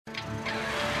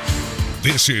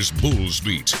This is Bulls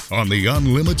Beat on the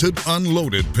Unlimited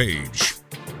Unloaded page.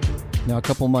 Now, a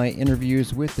couple of my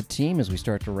interviews with the team as we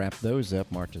start to wrap those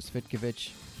up. Marta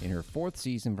Cvitkovic, in her fourth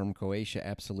season from Croatia,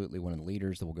 absolutely one of the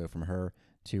leaders that will go from her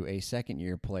to a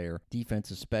second-year player,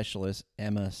 defensive specialist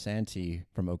Emma Santi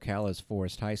from Ocala's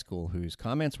Forest High School, whose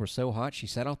comments were so hot she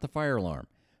set off the fire alarm.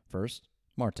 First,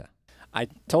 Marta. I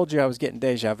told you I was getting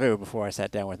deja vu before I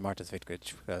sat down with Marta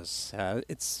Cvitkovic because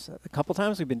it's a couple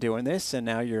times we've been doing this, and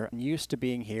now you're used to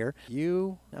being here.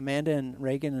 You, Amanda, and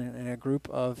Reagan, and a group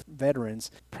of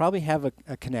veterans probably have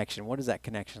a connection. What is that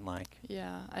connection like?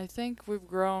 Yeah, I think we've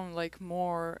grown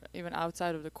more, even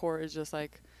outside of the court. It's just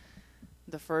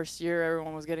the first year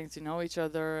everyone was getting to know each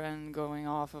other and going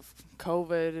off of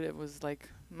COVID. It was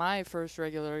my first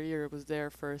regular year. It was their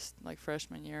first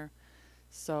freshman year.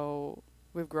 So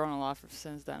we've grown a lot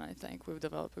since then, I think. We've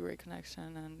developed a great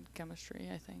connection and chemistry,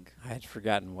 I think. I had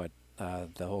forgotten what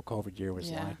the whole COVID year was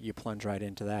like. You plunge right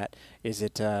into that. Is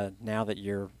it now that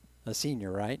you're a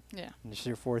senior, right? Yeah. This is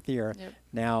your fourth year. Yep.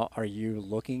 Now, are you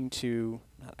looking to,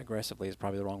 not aggressively is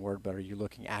probably the wrong word, but are you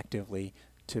looking actively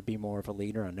to be more of a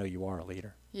leader? I know you are a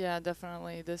leader. Yeah,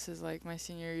 definitely. This is my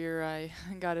senior year. I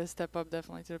got to step up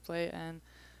definitely to the plate, and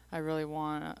I really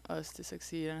want us to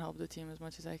succeed and help the team as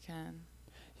much as I can.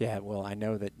 Yeah, well, I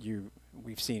know that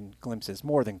we've seen glimpses,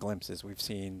 more than glimpses. We've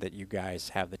seen that you guys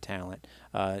have the talent.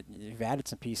 You've added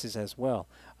some pieces as well.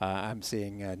 I'm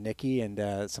seeing Nikki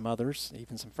and some others,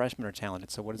 even some freshmen are talented.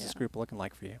 So what is this group looking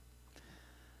like for you?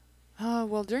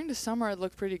 Well, during the summer it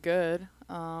looked pretty good.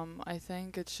 I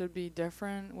think it should be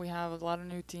different. We have a lot of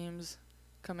new teams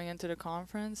coming into the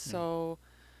conference, so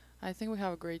I think we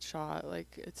have a great shot.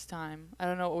 It's time. I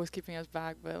don't know what was keeping us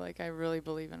back, but I really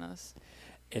believe in us.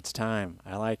 It's time.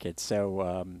 I like it.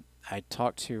 So I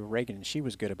talked to Reagan, and she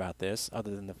was good about this,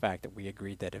 other than the fact that we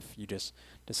agreed that if you just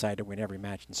decide to win every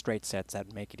match in straight sets, that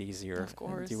would make it easier. Of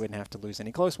course. You wouldn't have to lose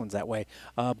any close ones that way.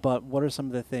 But what are some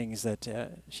of the things that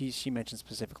she mentioned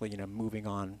specifically, moving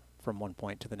on from one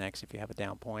point to the next if you have a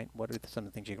down point? What are some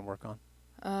of the things you can work on?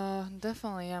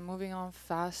 Definitely, yeah, moving on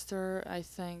faster. I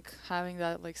think having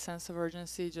that sense of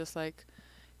urgency, just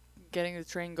getting the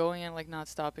train going and not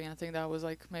stopping. I think that was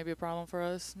maybe a problem for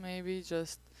us. Maybe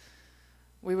just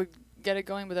we would get it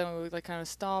going, but then we would kind of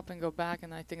stop and go back,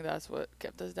 and I think that's what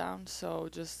kept us down. So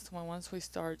just once we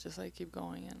start, just keep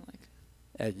going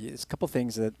and There's a couple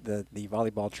things that the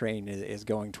volleyball train is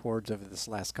going towards over this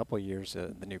last couple of years.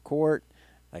 The new court,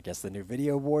 I guess the new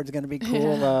video board is going to be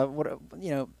cool.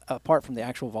 Yeah. Apart from the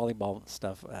actual volleyball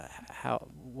stuff,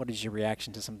 what is your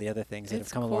reaction to some of the other things that have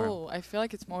come along? It's cool. I feel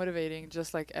it's motivating,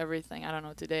 just everything. I don't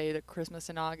know, today, the Christmas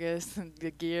in August,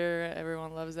 the gear,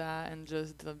 everyone loves that, and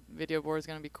just the video board is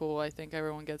going to be cool. I think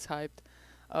everyone gets hyped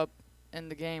up in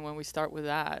the game when we start with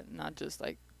that, not just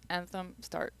anthem,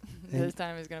 start. This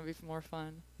time is going to be more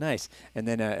fun. Nice. And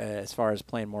then as far as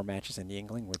playing more matches in the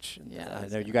Yingling, which I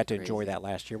know you got to enjoy that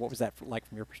last year. What was that like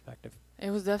from your perspective?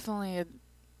 It was definitely a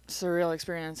surreal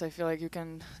experience. I feel you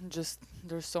can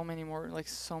there's so many more,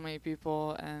 so many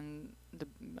people, and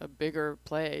a bigger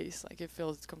place. It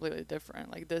feels completely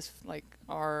different. This,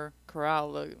 our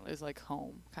corral is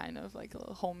home, kind of a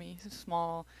little homey,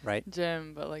 small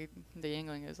gym, but the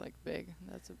Yingling is big.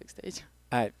 That's a big stage.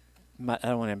 I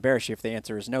don't want to embarrass you if the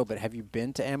answer is no, but have you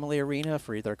been to Amalie Arena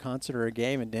for either a concert or a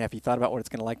game, and have you thought about what it's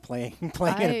going to like playing in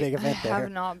a big event there? I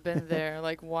have not been there,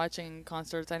 watching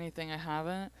concerts, anything. I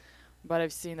haven't, but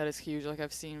I've seen that it's huge.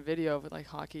 I've seen video of it,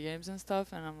 hockey games and stuff,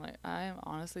 and I'm I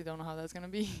honestly don't know how that's going to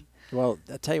be. Well,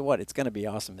 I'll tell you what, it's going to be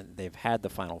awesome. They've had the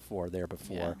Final Four there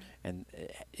before, and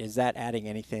is that adding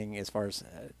anything as far as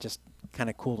just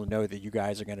kind of cool to know that you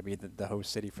guys are going to be the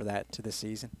host city for that to this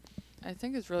season? I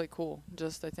think it's really cool.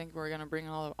 I think we're going to bring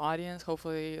a lot of audience.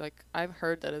 Hopefully, I've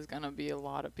heard that it's going to be a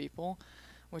lot of people,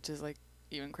 which is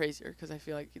even crazier because I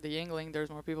feel the Yingling, there's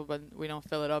more people, but we don't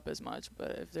fill it up as much.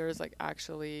 But if there's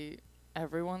actually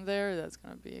everyone there, that's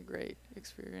going to be a great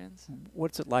experience.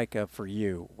 What's it like for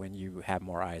you when you have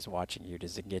more eyes watching you?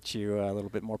 Does it get you a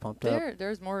little bit more pumped up?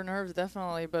 There's more nerves,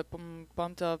 definitely, but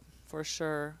pumped up for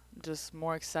sure. Just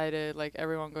more excited,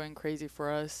 everyone going crazy for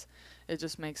us. It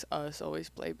just makes us always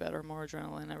play better, more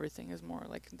adrenaline. Everything is more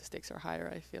the stakes are higher,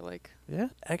 I feel Yeah,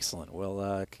 excellent.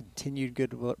 Well, continued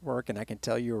good work, and I can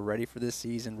tell you're ready for this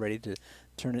season, ready to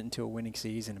turn it into a winning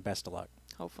season, and best of luck.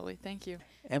 Hopefully. Thank you.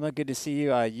 Emma, good to see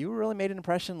you. You really made an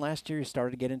impression last year. You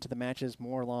started to get into the matches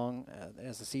more along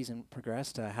as the season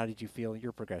progressed. How did you feel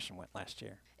your progression went last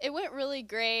year? It went really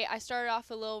great. I started off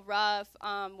a little rough,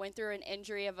 went through an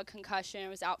injury of a concussion. I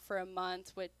was out for a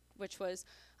month, which was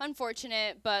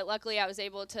unfortunate, but luckily I was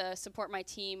able to support my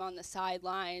team on the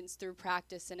sidelines through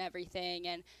practice and everything,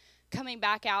 and coming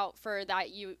back out for that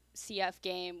UCF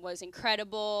game was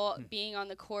incredible. Being on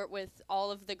the court with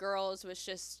all of the girls was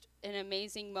just an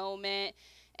amazing moment.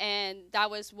 And that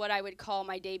was what I would call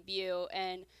my debut.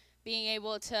 And being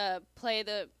able to play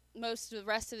the most of the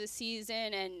rest of the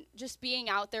season and just being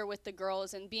out there with the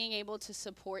girls and being able to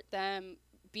support them,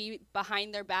 be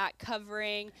behind their back,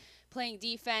 covering, playing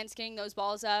defense, getting those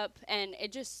balls up. And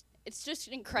it's just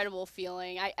an incredible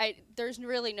feeling. There's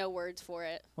really no words for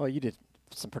it. Well, you did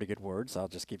some pretty good words. I'll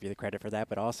just give you the credit for that.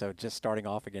 But also just starting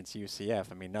off against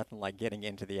UCF, I mean, nothing like getting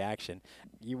into the action.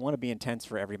 You want to be intense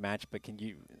for every match, but can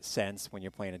you sense when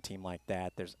you're playing a team like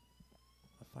that, there's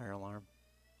a fire alarm?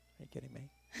 Are you kidding me?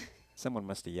 Someone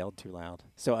must have yelled too loud.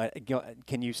 So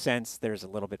can you sense there's a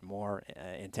little bit more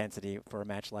intensity for a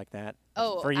match like that?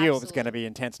 Oh, for you, absolutely. it's going to be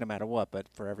intense no matter what, but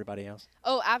for everybody else?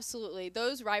 Oh, absolutely.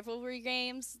 Those rivalry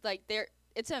games, like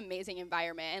it's an amazing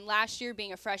environment. And last year,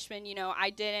 being a freshman, I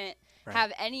didn't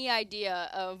have any idea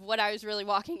of what I was really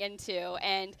walking into.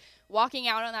 And walking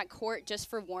out on that court just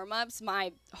for warm-ups,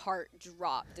 my heart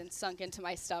dropped and sunk into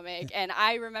my stomach. And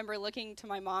I remember looking to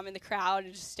my mom in the crowd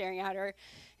and just staring at her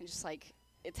and just like,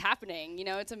 it's happening.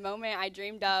 It's a moment I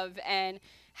dreamed of. And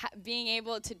being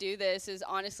able to do this is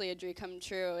honestly a dream come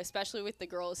true, especially with the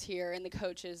girls here and the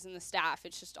coaches and the staff.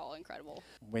 It's just all incredible.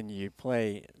 When you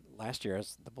play last year,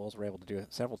 as the Bulls were able to do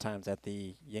it several times at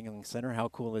the Yingling Center, how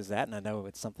cool is that? And I know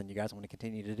it's something you guys want to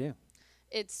continue to do.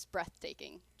 It's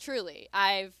breathtaking, truly.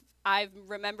 I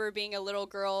remember being a little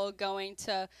girl going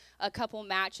to a couple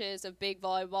matches of big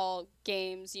volleyball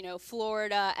games,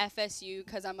 Florida, FSU,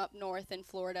 because I'm up north in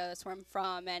Florida. That's where I'm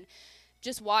from. And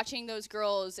just watching those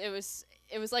girls, it was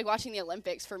like watching the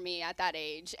Olympics for me at that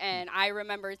age. And I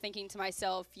remember thinking to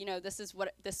myself, this is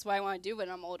what I want to do when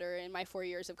I'm older in my 4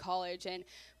 years of college. And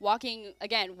walking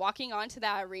onto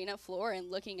that arena floor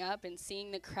and looking up and seeing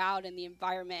the crowd and the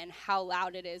environment and how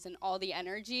loud it is and all the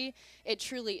energy, it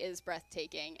truly is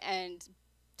breathtaking. And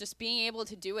just being able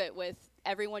to do it with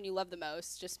everyone you love the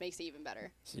most just makes it even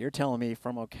better. So you're telling me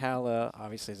from Ocala,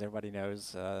 obviously, as everybody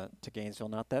knows, to Gainesville,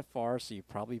 not that far, so you've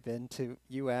probably been to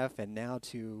UF, and now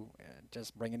to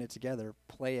just bringing it together,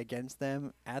 play against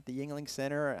them at the Yingling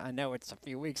Center. I know it's a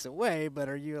few weeks away, but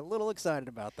are you a little excited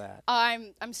about that?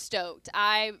 I'm stoked.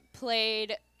 I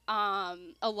played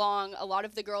along a lot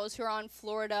of the girls who are on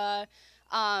Florida.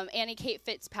 Annie Kate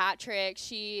Fitzpatrick,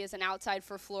 she is an outside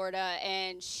for Florida,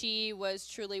 and she was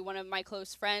truly one of my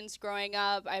close friends growing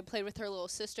up. I played with her little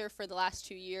sister for the last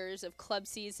 2 years of club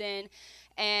season,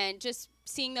 and just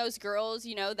seeing those girls,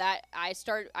 that I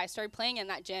started playing in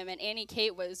that gym, and Annie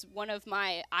Kate was one of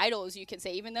my idols, you could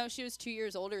say, even though she was 2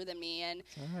 years older than me, and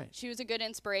she was a good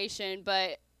inspiration,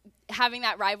 but having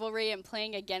that rivalry and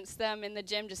playing against them in the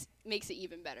gym just makes it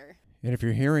even better. And if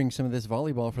you're hearing some of this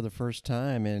volleyball for the first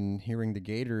time and hearing the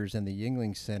Gators and the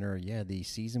Yingling Center, the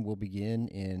season will begin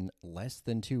in less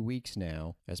than 2 weeks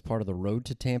now. As part of the Road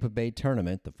to Tampa Bay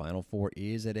tournament, the Final Four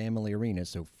is at Amalie Arena.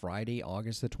 So Friday,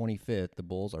 August the 25th, the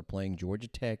Bulls are playing Georgia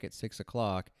Tech at 6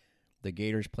 o'clock. The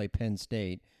Gators play Penn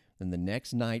State. Then the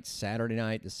next night, Saturday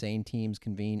night, the same teams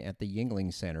convene at the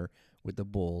Yingling Center with the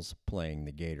Bulls playing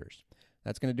the Gators.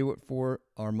 That's going to do it for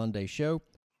our Monday show.